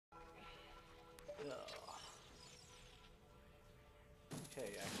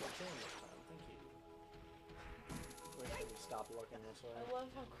Okay, actually killing this time. Thank you. Wait till you stop looking this way. I love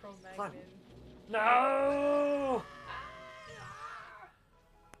how Cro-Magnon... No!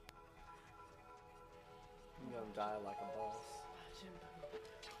 I'm gonna die like a boss.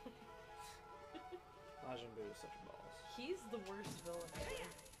 Majin Buu is such a boss. He's the worst villain ever.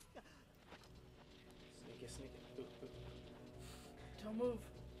 Sneaky, sneaky. Ooh, ooh. Don't move.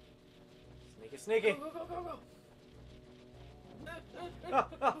 Sneaky, sneaky. Go, go, go, go, go. Ah,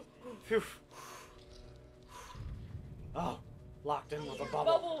 ah. Phew. Oh, locked in with a bubble.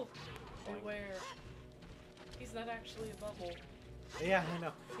 Bubble! Beware. He's not actually a bubble. Yeah, I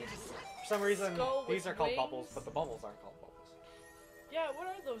know. He's For some reason, skull these with are called wings. bubbles, but the bubbles aren't called bubbles. Yeah, what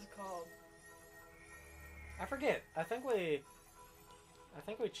are those called? I forget. I think we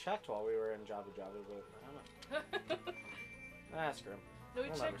checked while we were in Jabba Jabba, but I don't know. Ah, screw 'em. No, we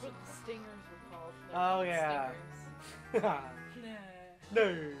We'll checked never what see the stingers were called. They're Oh, called yeah. Stingers. Nah. No.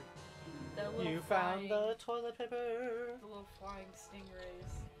 That little You flying, found the toilet paper. the little flying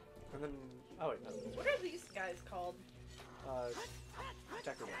stingrays. And then, oh wait, no. What are these guys called?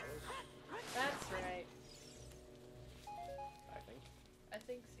 Decker Dallas, That's right. I think. I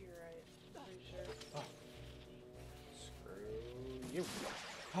think so, you're right. I'm pretty sure. Oh. Screw you.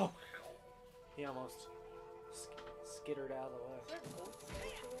 Oh. He almost skittered out of the way. Is there gold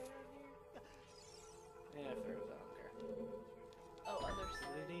spatula around here? Yeah, if there is, I don't care. Oh, other side.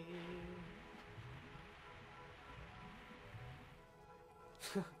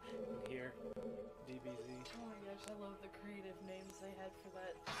 Here, DBZ. Oh my gosh, I love the creative names they had for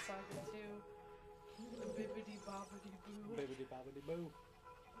that saga too. Bibbidi bobbidi boo. Bibbidi bobbidi boo.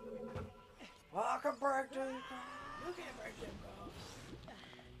 I can break the. You can't break them bones.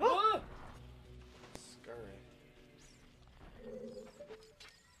 Oh! Scurry.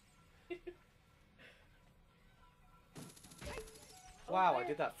 Wow, I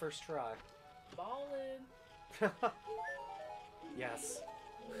did that first try. Ballin'. Yes.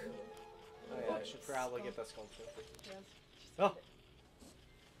 Oh yeah, I should probably get that sculpture. Yes. Oh!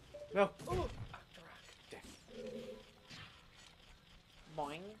 No! Ooh! Damn.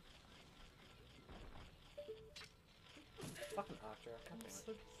 Boing. Fucking Octra. I'm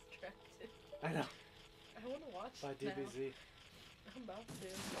so distracted. I know. I want to watch By it now. DBZ. I'm about to.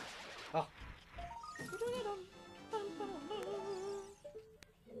 Oh.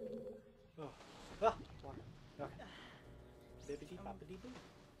 Oh. Ah. Okay. Bibbidi bobbidi boo.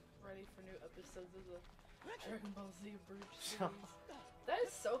 Ready for new episodes of the Dragon Ball Z Abridged series. That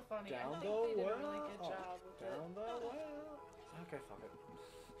is so funny. Down I the think they did a well. really good job with Down it. the well. Okay, fuck it.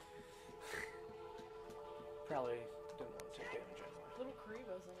 Probably didn't want to take damage anyway. Little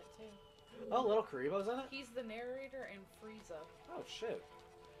Karibo's in it too. Oh, little Karibo's in it? He's the narrator and Frieza. Oh, shit.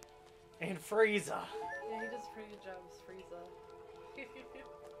 And Frieza. Yeah, he does a pretty good job as Frieza.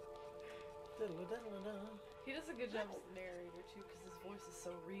 He does a good job as the narrator too, because his voice is so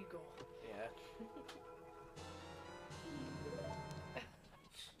regal. Yeah.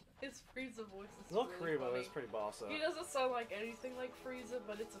 His Frieza voice is Little really Karibo funny. is pretty boss up. He doesn't sound like anything like Frieza,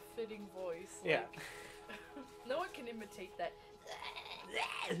 but it's a fitting voice. Yeah. Like, no one can imitate that.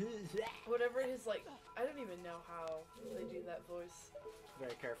 Whatever his, like, I don't even know how they do that voice.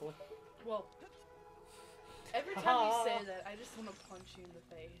 Very carefully. Well, every time you say that, I just want to punch you in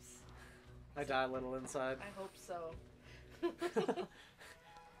the face. I die a little inside. I hope so.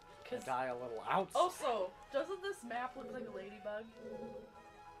 I die a little outside. Also, doesn't this map look like a ladybug?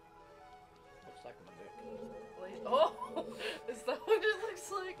 Looks like my dick. Oh! Is that what it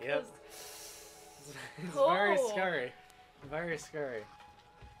looks like? Yep. 'Cause It's Oh. very scary. Very scary.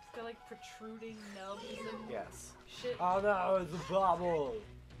 It's got like protruding nubs and Yes. shit. Oh no, it's a bubble!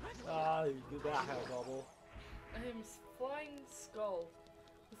 Ah, you did not have a bubble. Him flying skull.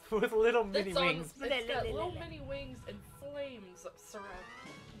 With little mini It's on- wings. It's got little mini wings and flames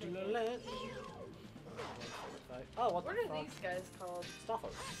surrounding. Oh, what What the are fuck? these guys called?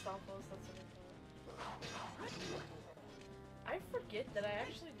 Stoffos. Stompos, that's what they're called. I forget that I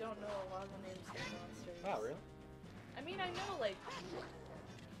actually don't know a lot of the names of the monsters. Oh, really? I mean, I know, like,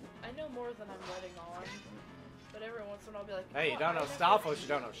 I know more than I'm letting on, but every once in a while I'll be like, Hey, you "Oh, don't I know never-" Stoffos, you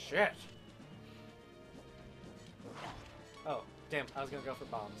don't know shit. Oh, damn, I was gonna go for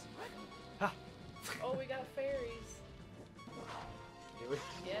bombs. Ha! Oh, we got fairies. Do we?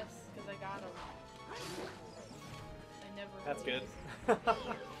 Yes, because I got them. I never That's good. lose.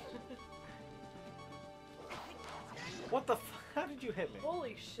 What the f- How did you hit me?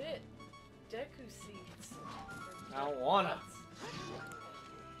 Holy shit. Deku seeds. I don't wanna. Nuts.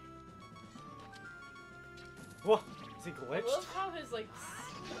 What? Is he I glitched? love how his, like,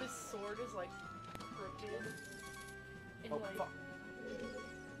 his sword is, like, crooked. And, Oh, like, fuck.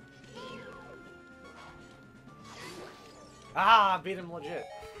 Ah, beat him legit.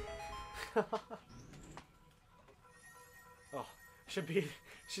 Oh, should do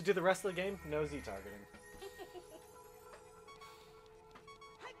the rest of the game no Z targeting.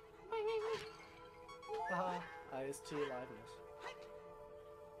 Haha, IST aliveness.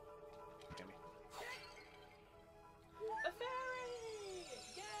 Gimme. A fairy!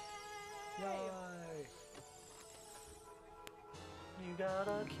 Yay! Yay! You got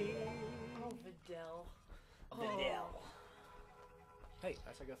a key. Oh, Videl. Videl. Hey, I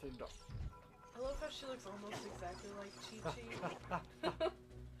said go through the door. I love how she looks almost exactly like Chi-Chi.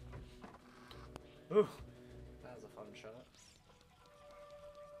 Ooh, that was a fun shot.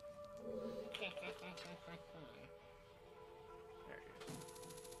 There he is.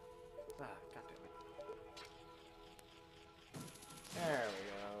 Ah, goddammit. There we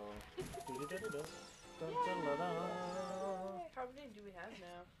go. How many do we have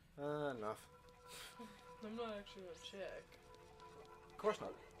now? Enough. I'm not actually gonna check. Of course not.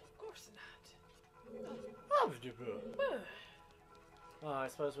 Of course not. Oh, I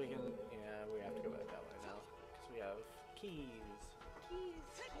suppose we can. Yeah, we have to go back that way now because we have keys.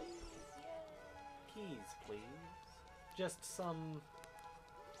 Keys, yeah. Keys, please. Just some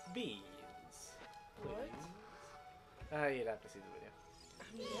bees, please. You'd have to see the video.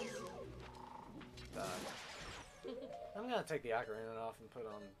 I'm gonna take the Ocarina off and put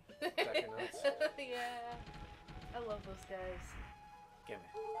on Decker Notes. Yeah. I love those guys. Gimme.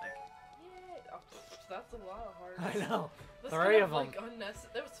 Thank you. Yeah. Oh, that's a lot of hearts. I know. That's 3 kind of them. Like,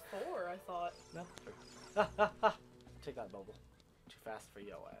 unnecessary. There was 4, I thought. No. Take that bubble. Too fast for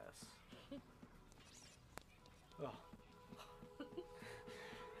yo ass. Oh.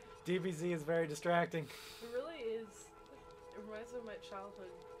 DBZ is very distracting. It really is. It reminds me of my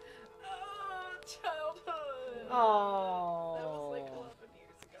childhood. Oh, childhood! Oh. That was like 11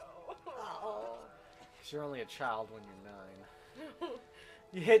 years ago. Oh. You're only a child when you're 9.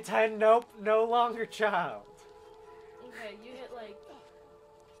 You hit 10, nope, no longer child. Okay, you hit like...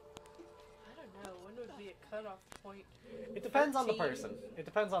 I don't know, when would be a cutoff point? It depends on the 13? person. It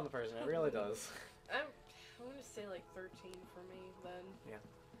depends on the person, it really does. I'm gonna say like 13 for me then. Yeah.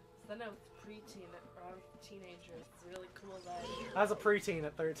 So then I was preteen, or I was a teenager. It's really cool that. I was a preteen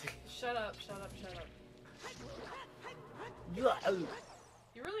at 13. Shut up, shut up, shut up. You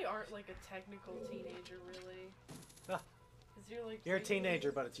really aren't like a technical teenager, really. Ah. Cause you're like. You're a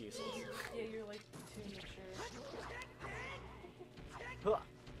teenager, but it's useless. Yeah, you're like too mature.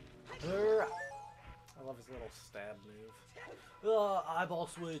 I love his little stab move. Eyeball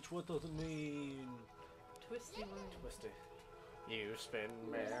switch, what does it mean? Twisty room. Twisty. You spin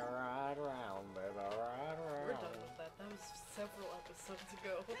me right around, baby, right around. We're done with that. That was several episodes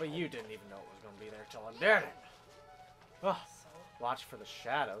ago. But you didn't even know it was going to be there till I did it. Oh, So. watch for the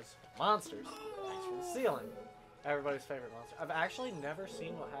shadows. Monsters. Thanks for the ceiling. Everybody's favorite monster. I've actually never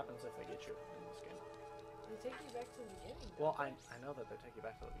seen what happens if they get you in this game. They take you back to the beginning. Well, I know that they take you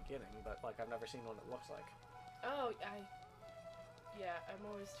back to the beginning, but like I've never seen what it looks like. Oh, yeah, I'm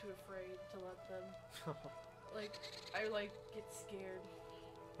always too afraid to let them. Like, I like get scared.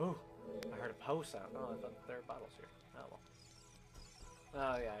 Ooh, I heard a Poe sound. Oh, I thought there were bottles here. Oh well.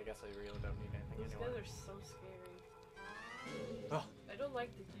 Oh yeah, I guess I really don't need anything Those anyway. guys are so scary. Oh. I don't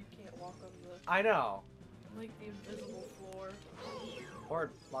like that you can't walk on the I know. like the invisible floor. Or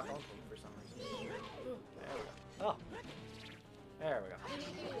lock onto them for some reason. There we go. Oh. There we go.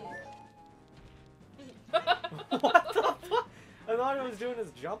 What the fuck? I thought it was doing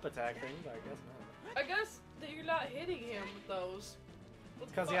his jump attack thing, but I guess not. I guess that you're not hitting him with those.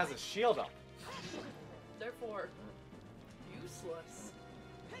 It's because he has his shield up. Therefore, useless.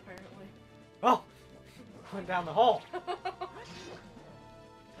 Apparently. Oh! Went down the hole.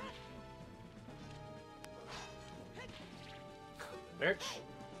 Bitch.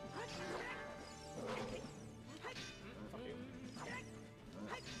 Fuck you.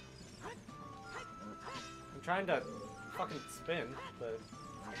 I'm trying to fucking spin, but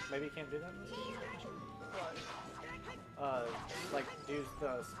maybe you can't do that in this situation? What? Like, do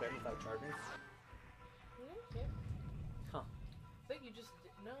the spin without charging? Okay. Huh. I think you just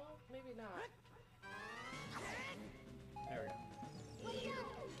no, maybe not. There we go.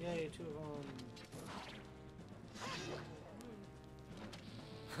 Yay, 2 of them.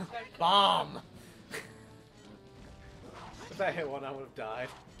 Bomb! If that hit one, I would have died.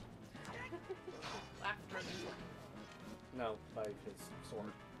 Laughter. No, by his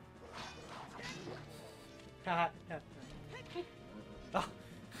sword. Haha. Oh.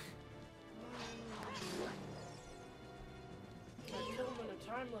 Gotta kill him in a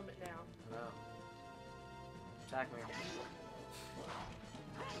time limit now. No. Attack me.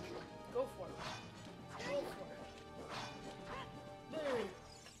 Go for it. Go for it. There.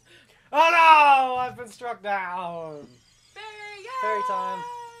 Oh no! I've been struck down! Fairy, Fairy time.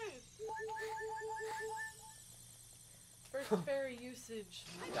 First fairy usage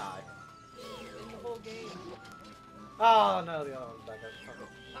Die. in the whole game. Oh no, the other one's back up. Fuck it.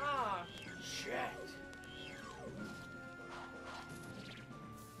 Ah, shit.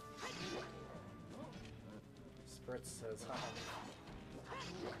 Spritz says, haha.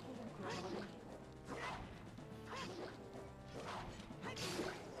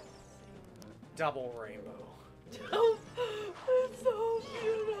 Double rainbow. Oh, it's so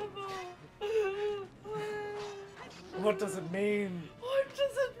beautiful. What does it mean? What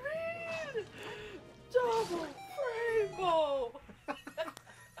does it mean? Double rainbow.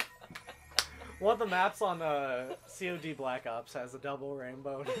 One of the maps on COD Black Ops has a double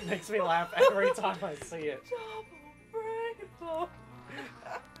rainbow. It makes me laugh every time I see it. Double rainbow.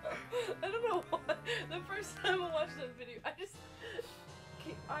 I don't know why. The first time I watched that video,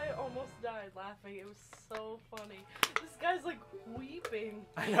 I almost died laughing. It was so funny. This guy's like weeping.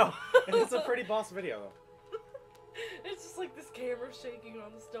 I know. And it's a pretty boss video though. It's just like this camera shaking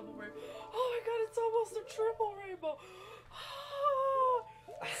on this double rainbow. Oh my god, it's almost a triple rainbow. Oh,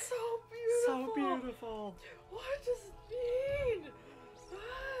 so beautiful. So beautiful. What does it mean? Ah.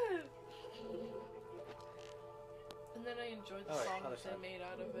 And then I enjoyed the song that they made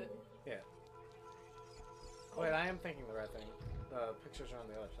out of it. Yeah. Wait, I am thinking the right thing. The pictures are on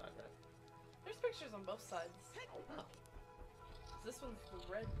the other side, right? There's pictures on both sides. Oh. This one's the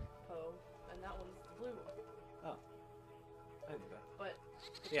red Poe, and that one's the blue one. Oh. I knew that. But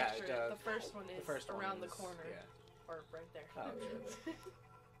the Yeah, picture, the first one is around the corner. Yeah. Or right there. Oh, shit.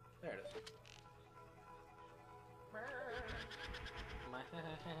 There it is.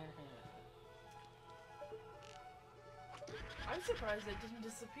 I'm surprised it didn't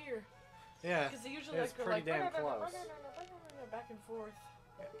disappear. Yeah. Because they usually It's go pretty like damn close. back and forth.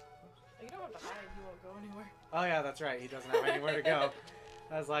 Yeah. You don't have to hide, you won't go anywhere. Oh yeah, that's right. He doesn't have anywhere to go.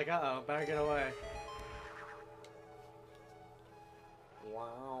 I was like, uh-oh, better get away.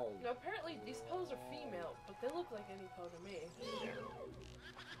 Wow. Now apparently these Poes are female, but they look like any Poe to me.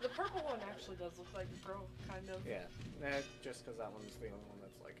 The purple one actually does look like a girl, kind of. Yeah. Just because that one's the only one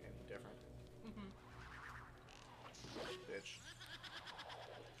that's like any different. Mm-hmm. Bitch.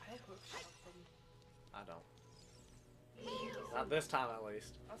 I hookshot them. I don't. Not this time, at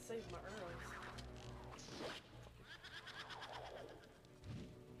least. I'll save my arrows.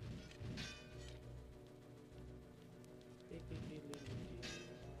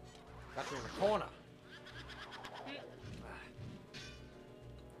 Got you in the corner.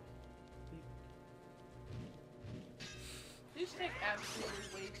 These take absolutely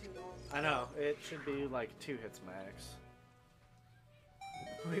way too long. I know. It should be like 2 hits max.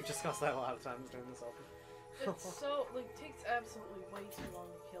 We've discussed that a lot of times during this open. It's so, like, takes absolutely way too long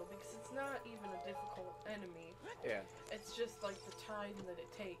to kill because it's not even a difficult enemy. Yeah. It's just, like, the time that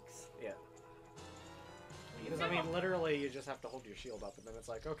it takes. Yeah. Because, I mean, literally, you just have to hold your shield up, and then it's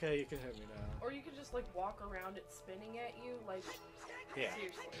like, okay, you can hit me now. Or you can just, like, walk around it spinning at you, like, Yeah,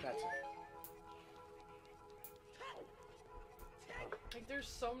 seriously. that's it. Like, there's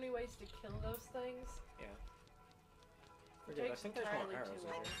so many ways to kill those things. Yeah. It Forget, I takes think there's more entirely arrows too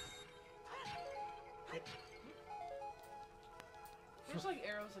in long. here. There's, like,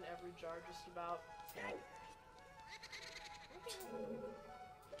 arrows in every jar, just about.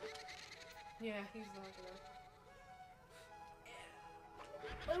 Yeah, he's not gonna...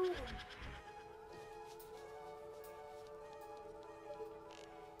 Oh!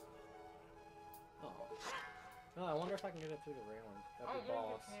 Oh. No, I wonder if I can get it through the railing. I That'd don't be know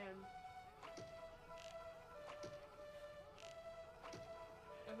boss. if you can.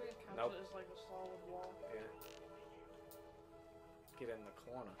 I think it counts Nope. it as, like, a solid wall. Yeah. Get in the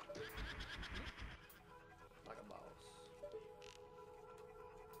corner. Like a boss.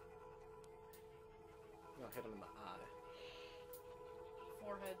 I'm gonna hit him in the eye.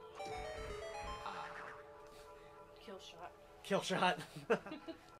 Forehead. Eye. Kill shot. Kill shot.